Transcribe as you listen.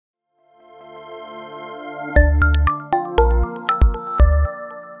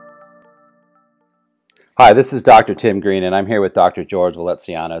Hi, this is Dr. Tim Green, and I'm here with Dr. George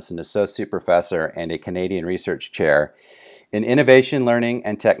Veletsianos, an associate professor and a Canadian research chair in innovation, learning,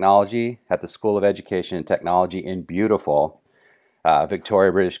 and technology at the School of Education and Technology in beautiful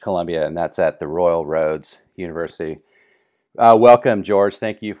Victoria, British Columbia, and that's at the Royal Roads University. Welcome, George.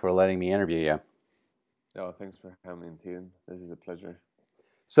 Thank you for letting me interview you. Oh, thanks for having me, Tim. This is a pleasure.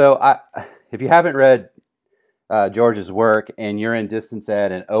 So, if you haven't read George's work and you're in distance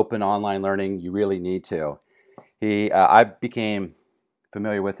ed and open online learning, you really need to. I became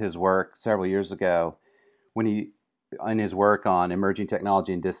familiar with his work several years ago when he in his work on emerging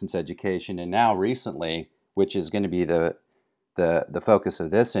technology and distance education, and now recently, which is going to be the focus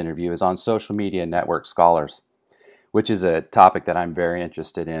of this interview, is on social media network scholars, which is a topic that I'm very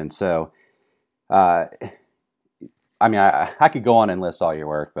interested in. So, uh, I could go on and list all your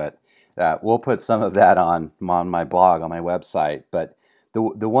work, but we'll put some of that on my blog, on my website. But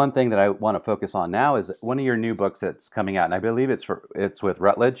the one thing that I want to focus on now is one of your new books that's coming out, and I believe it's with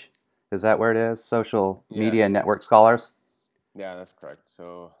Routledge. Is that where it is? Social Yeah, Media Network Scholars. yeah, that's correct.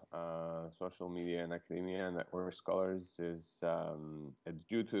 So, social media and academia network scholars is it's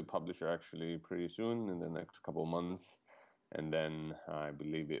due to the publisher actually pretty soon in the next couple months, and then I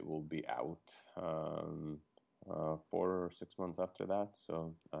believe it will be out 4 or 6 months after that.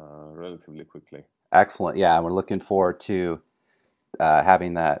 So, relatively quickly. Excellent. Yeah, we're looking forward to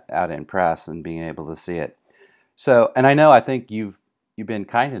having that out in press and being able to see it. So, and I think you've been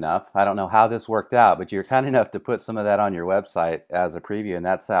kind enough. I don't know how this worked out, but you're kind enough to put some of that on your website as a preview, and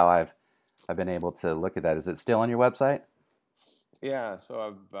that's how I've been able to look at that. Is it still on your website? Yeah,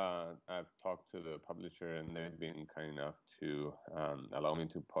 so I've talked to the publisher, and they've been kind enough to allow me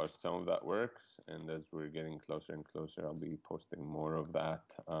to post some of that work. And as we're getting closer and closer, I'll be posting more of that.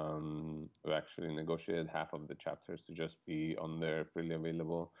 We actually negotiated half of the chapters to just be on there, freely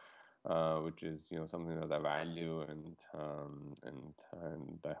available, which is something that I value, and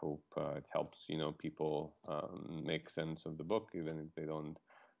I hope it helps people make sense of the book, even if they don't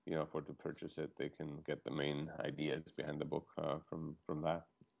afford to purchase it. They can get the main ideas behind the book from that.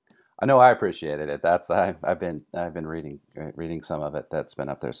 I know I appreciated it. I've been reading some of it that's been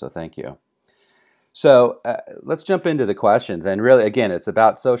up there, so thank you. So let's jump into the questions, and really, again, it's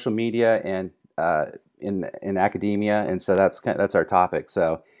about social media and in academia, and so that's our topic.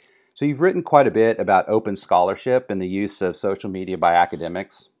 So you've written quite a bit about open scholarship and the use of social media by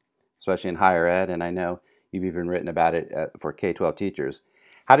academics, especially in higher ed, and I know you've even written about it for K-12 teachers.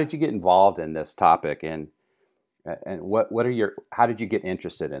 How did you get involved in this topic, and what are your how did you get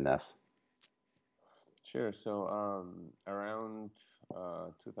interested in this? Sure. So around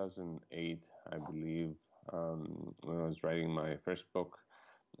 2008, I believe, when I was writing my first book,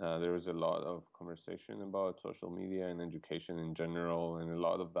 there was a lot of conversation about social media and education in general, and a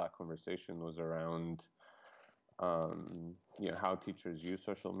lot of that conversation was around how teachers use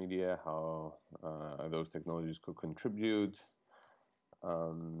social media, how those technologies could contribute,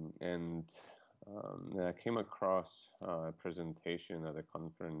 and I came across a presentation at a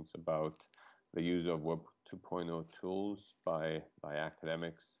conference about the use of Web 2.0 tools by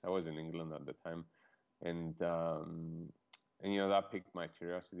academics. I was in England at the time, and that piqued my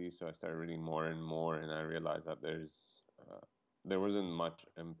curiosity. So I started reading more and more, and I realized that there wasn't much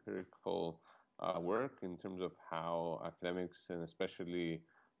empirical work in terms of how academics and especially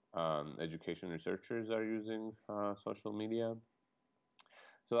education researchers are using social media.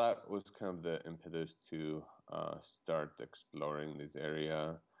 So that was kind of the impetus to start exploring this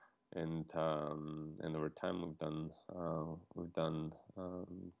area, and over time we've done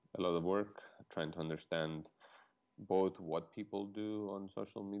a lot of work trying to understand both what people do on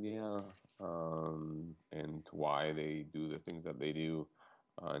social media, and why they do the things that they do,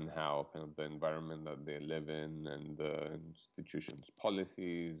 and how kind of the environment that they live in and the institution's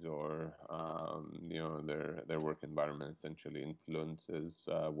policies, or their work environment essentially influences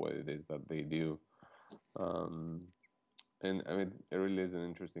what it is that they do. Um, and I mean, it really is an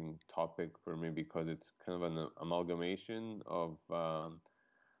interesting topic for me because it's kind of an amalgamation of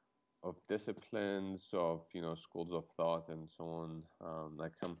disciplines, of schools of thought, and so on. I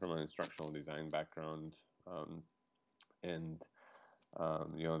come from an instructional design background, and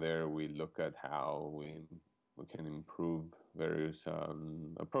there we look at how we can improve various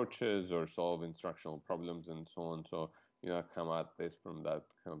approaches or solve instructional problems and so on. So I come at this from that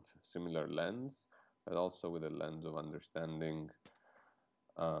kind of similar lens, but also with a lens of understanding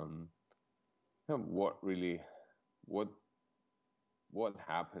what really what what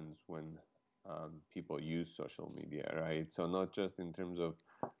happens when people use social media, right? So not just in terms of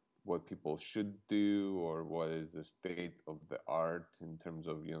what people should do, or what is the state of the art in terms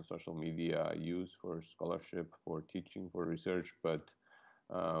of social media use for scholarship, for teaching, for research. But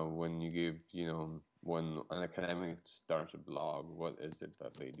when you give when an academic starts a blog, what is it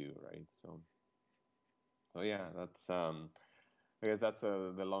that they do, right? So yeah, that's I guess that's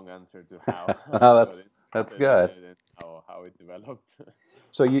the long answer to how Oh, I got that's interested in good. it and how it developed.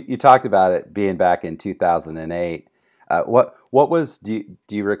 So you talked about it being back in 2008. What was do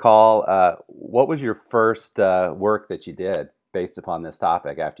you recall what was your first work that you did based upon this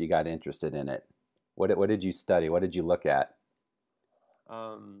topic after you got interested in it? What did you study? What did you look at?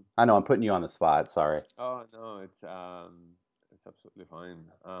 um, I know I'm putting you on the spot. Sorry. oh no, it's absolutely fine.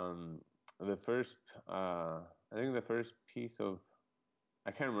 The first, I think the first piece of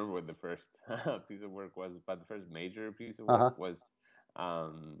I can't remember what the first piece of work was, but the first major piece of Uh work huh.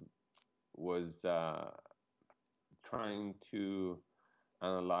 um, was trying to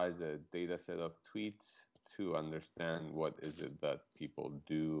analyze a data set of tweets to understand what is it that people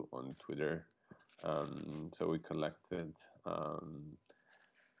do on Twitter. So we collected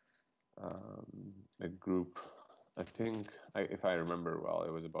a group. I think, if I remember well,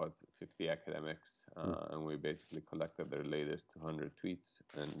 it was about 50 academics, and we basically collected their latest 200 tweets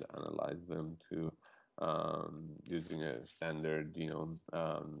and analyzed them to using a standard,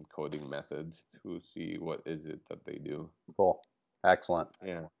 coding method to see what is it that they do. Cool. Excellent.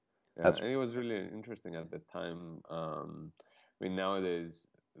 Yeah, yeah, That's and it was really interesting at the time. I mean, nowadays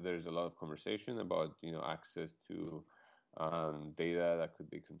there's a lot of conversation about access to data that could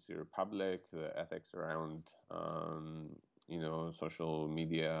be considered public, the ethics around social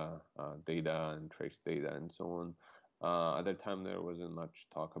media data and trace data and so on. At the time, there wasn't much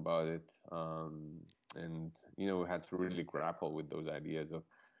talk about it, and we had to really grapple with those ideas of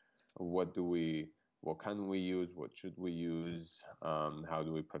what do we what can we use, what should we use, how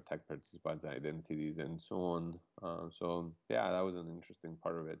do we protect participants' identities, and so on. So yeah, that was an interesting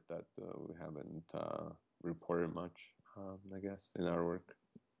part of it that we haven't reported much, I guess, in our work.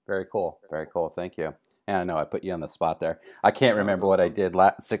 very cool. Very cool. Thank you. And I know I put you on the spot there. I can't Oh, remember no what I problem. did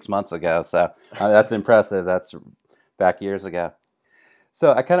 6 months ago, so that's impressive. That's back years ago.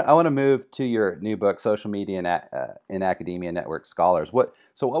 So I want to move to your new book, Social Media in Academia Network Scholars. What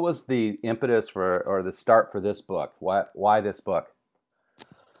was the impetus for or the start for this book? Why this book?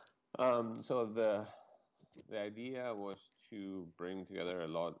 So the idea was to bring together a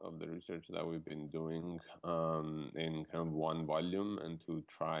lot of the research that we've been doing in kind of one volume, and to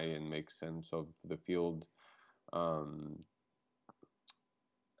try and make sense of the field um,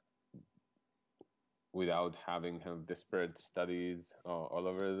 without having kind of disparate studies all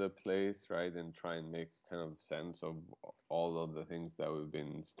over the place, right? And try and make kind of sense of all of the things that we've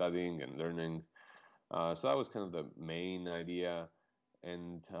been studying and learning. So that was kind of the main idea,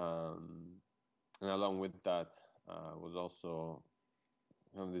 and along with that was also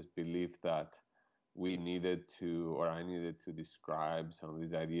kind of this belief that we needed to, or I needed to, describe some of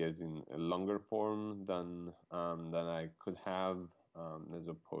these ideas in a longer form than I could have, as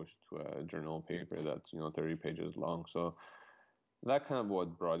opposed to a journal paper that's 30 pages long. So that kind of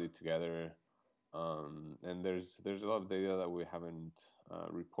what brought it together. And there's a lot of data that we haven't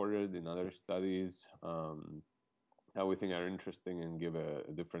reported in other studies, that we think are interesting and give a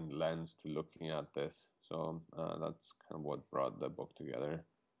different lens to looking at this. So that's kind of what brought the book together.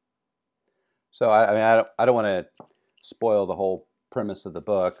 So I mean I don't want to spoil the whole premise of the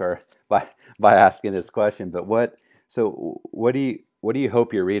book or by asking this question, but what do you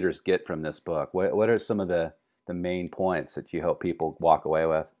hope your readers get from this book? What are some of the main points that you hope people walk away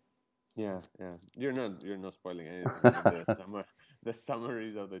with? Yeah, yeah. You're not spoiling anything. I mean, the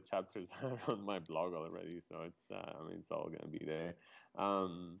summaries of the chapters are on my blog already, so I mean, it's all gonna be there.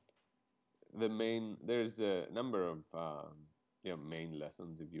 Um, there's a number of main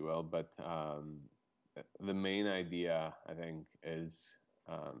lessons, if you will, but the main idea, I think, is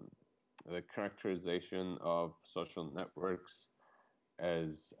um, the characterization of social networks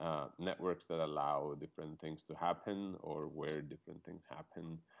as networks that allow different things to happen, or where different things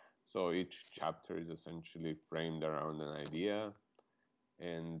happen. So each chapter is essentially framed around an idea,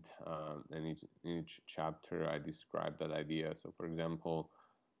 and each chapter I describe that idea. So, for example,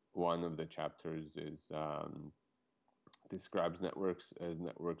 one of the chapters is describes networks as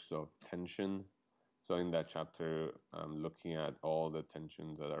networks of tension. So in that chapter, I'm looking at all the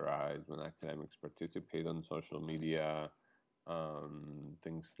tensions that arise when academics participate on social media,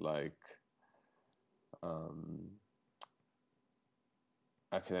 things like um,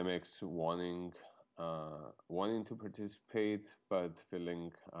 academics wanting wanting to participate, but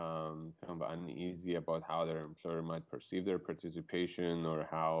feeling kind of uneasy about how their employer might perceive their participation, or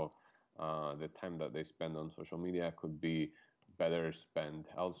how the time that they spend on social media could be better spent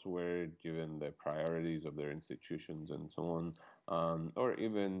elsewhere given the priorities of their institutions and so on. Or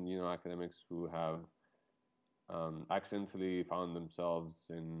even, academics who have accidentally found themselves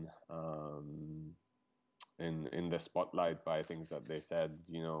in the spotlight by things that they said,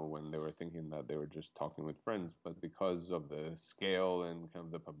 when they were thinking that they were just talking with friends, but because of the scale and kind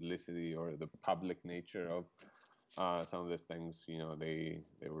of the publicity or the public nature of some of these things, they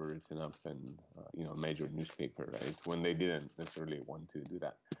were written up in a major newspaper, right? When they didn't necessarily want to do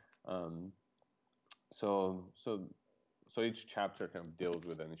that. Um, so so so each chapter kind of deals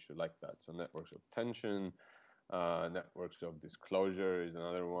with an issue like that. So networks of tension, networks of disclosure is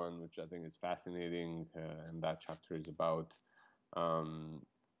another one, which I think is fascinating. And that chapter is about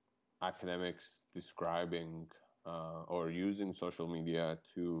academics describing or using social media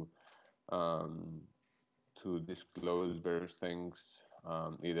um, to disclose various things,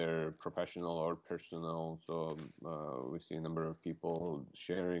 either professional or personal. So we see a number of people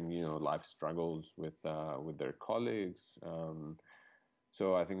sharing, life struggles with their colleagues.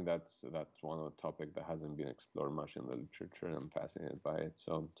 So I think that's one of the topic that hasn't been explored much in the literature, and I'm fascinated by it.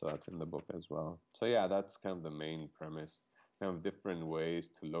 So that's in the book as well. So yeah, that's kind of the main premise. Kind of different ways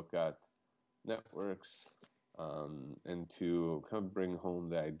to look at networks, and to kind of bring home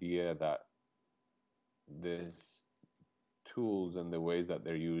the idea that these tools and the ways that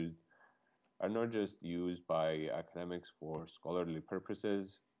they're used are not just used by academics for scholarly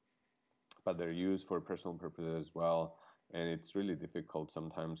purposes, but they're used for personal purposes as well. And it's really difficult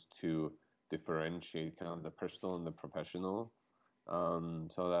sometimes to differentiate kind of the personal and the professional.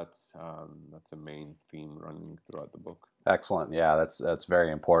 So that's a main theme running throughout the book. Excellent. Yeah, that's very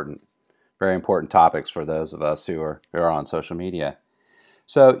important. Very important topics for those of us who are on social media.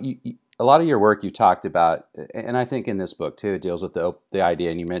 So a lot of your work you talked about, and I think in this book too, it deals with the idea,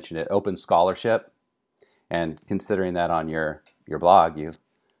 and you mentioned it, open scholarship. And considering that on your blog, you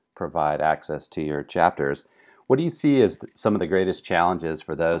provide access to your chapters. What do you see as some of the greatest challenges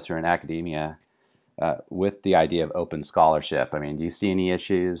for those who are in academia with the idea of open scholarship? I mean, do you see any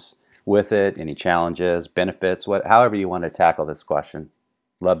issues with it? Any challenges, benefits? However you want to tackle this question.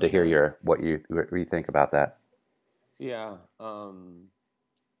 Love to hear Sure. what you think about that. Yeah.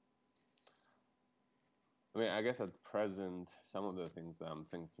 I mean, I guess at present, some of the things that I'm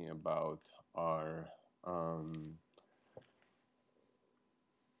thinking about are um,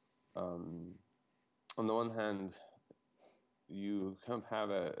 on the one hand, you kind of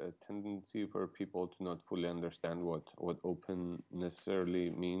have a tendency for people to not fully understand what open necessarily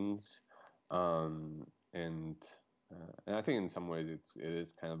means, um, and I think in some ways it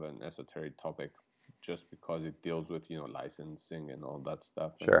is kind of an esoteric topic, just because it deals with licensing and all that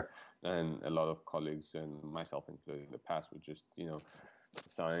stuff, Sure. and a lot of colleagues and myself included in the past would just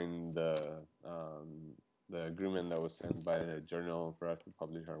sign the agreement that was sent by the journal for us to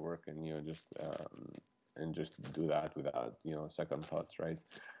publish our work, and just do that without second thoughts, right?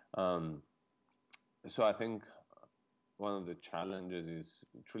 Um, so I think one of the challenges is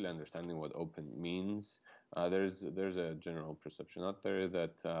truly understanding what open means. There's a general perception out there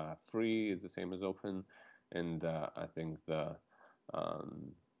that free is the same as open, and I think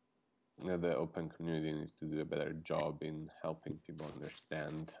um, the open community needs to do a better job in helping people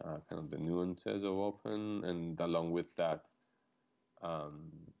understand kind of the nuances of open, and along with that,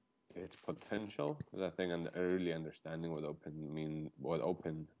 um, its potential. Because I think an early understanding what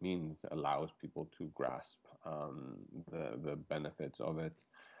open means, allows people to grasp the benefits of it.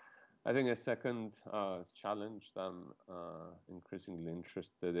 I think a second challenge that I'm increasingly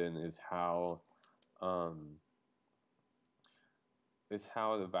interested in um, is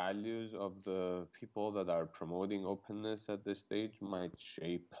how the values of the people that are promoting openness at this stage might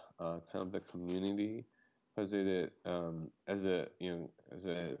shape kind of the community, because as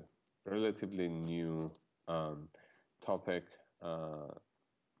a relatively new topic, uh,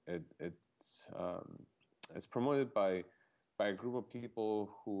 it's promoted by a group of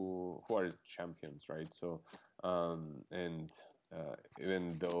people who are champions, right? So and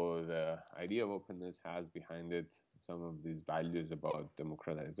even though the idea of openness has behind it some of these values about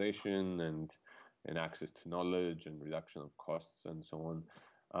democratization and access to knowledge and reduction of costs and so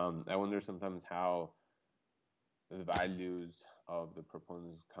on, I wonder sometimes how the values of the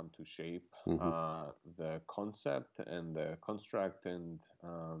proponents come to shape the concept and the construct, and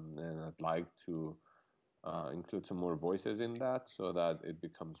I'd like to include some more voices in that, so that it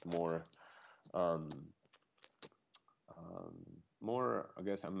becomes more more, I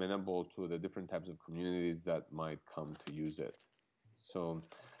guess, amenable to the different types of communities that might come to use it. So,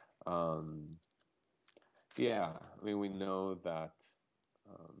 um, yeah, I mean, we know that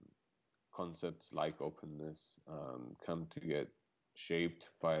um, concepts like openness come to get shaped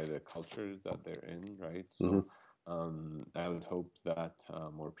by the cultures that they're in, right? Hmm. So I would hope that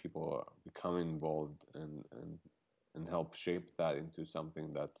more people become involved and help shape that into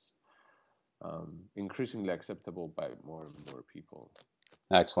something that's increasingly acceptable by more and more people.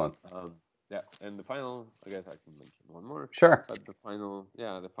 Excellent. Yeah, and the final, I guess I can mention one more, Sure. but the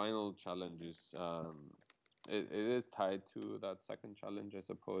final challenge is it is tied to that second challenge, I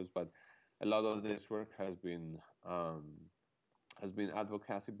suppose. But a lot of this work has been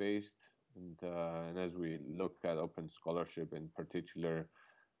advocacy based, and as we look at open scholarship in particular,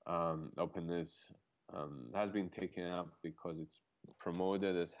 openness has been taken up because it's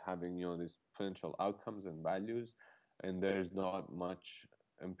promoted as having these potential outcomes and values, and there's not much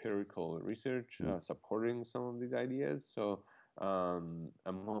empirical research supporting some of these ideas. So I'm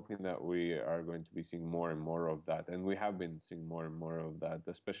hoping that we are going to be seeing more and more of that, and we have been seeing more and more of that,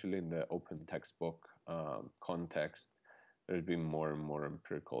 especially in the open textbook context. There's been more and more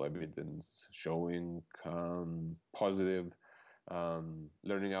empirical evidence showing positive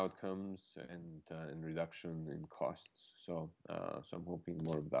learning outcomes and reduction in costs. So I'm hoping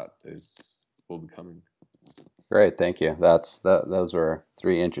more of that will be coming. Great. Thank you. Those are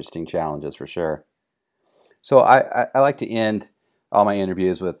three interesting challenges for sure. So I like to end all my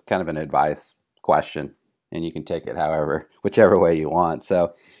interviews with kind of an advice question, and you can take it whichever way you want.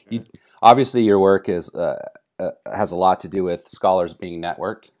 So, you, Sure. obviously, your work has a lot to do with scholars being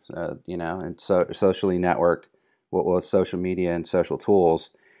networked, and so socially networked with social media and social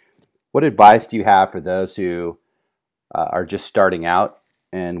tools. What advice do you have for those who are just starting out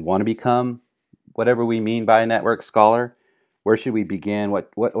and want to become whatever we mean by a network scholar? Where should we begin?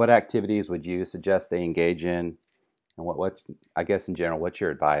 What activities would you suggest they engage in? And what I guess in general, what's your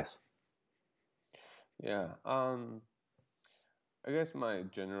advice? Yeah. I guess my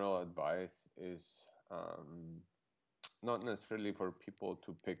general advice is um, not necessarily for people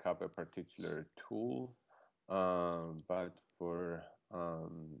to pick up a particular tool, but for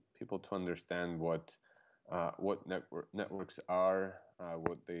people to understand what networks are,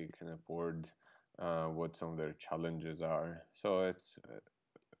 what they can afford, what some of their challenges are. So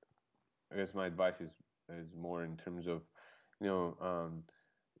I guess my advice is more in terms of, you know,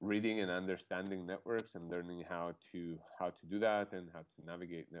 reading and understanding networks and learning how to do that and how to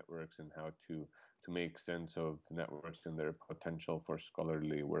navigate networks and how to make sense of networks and their potential for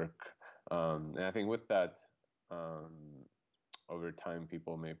scholarly work. And I think with that, um, over time,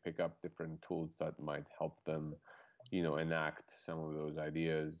 people may pick up different tools that might help them, enact some of those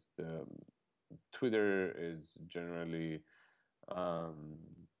ideas. Twitter is generally um,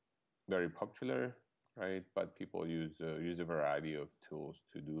 very popular, right? But people use a variety of tools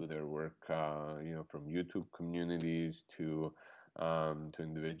to do their work. From YouTube communities to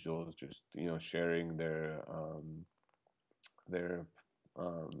individuals just sharing their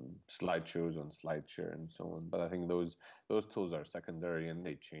slideshows on SlideShare and so on. But I think those tools are secondary and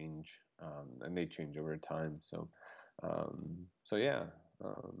they change over time. So yeah,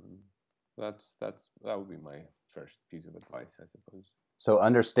 um, that would be my first piece of advice, I suppose. So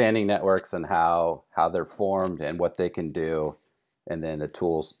understanding networks and how they're formed and what they can do, and then the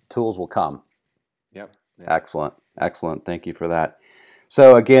tools will come. Yep. Yeah. Excellent, excellent. Thank you for that.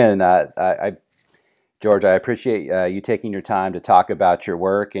 So again, George, I appreciate you taking your time to talk about your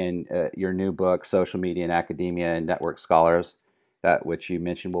work and your new book, Social Media and Academia and Network Scholars, that which you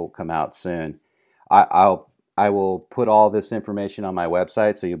mentioned will come out soon. I will put all this information on my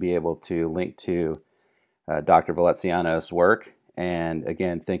website, so you'll be able to link to Dr. Veletsianos' work. And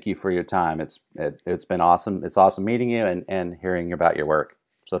again, thank you for your time. It's been awesome. It's awesome meeting you and hearing about your work.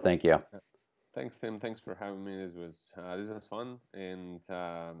 So thank you. Thanks, Tim. Thanks for having me. This was fun, and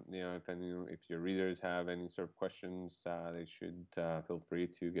if your readers have any sort of questions, they should feel free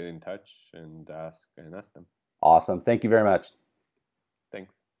to get in touch and ask them. Awesome. Thank you very much.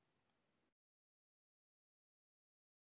 Thanks.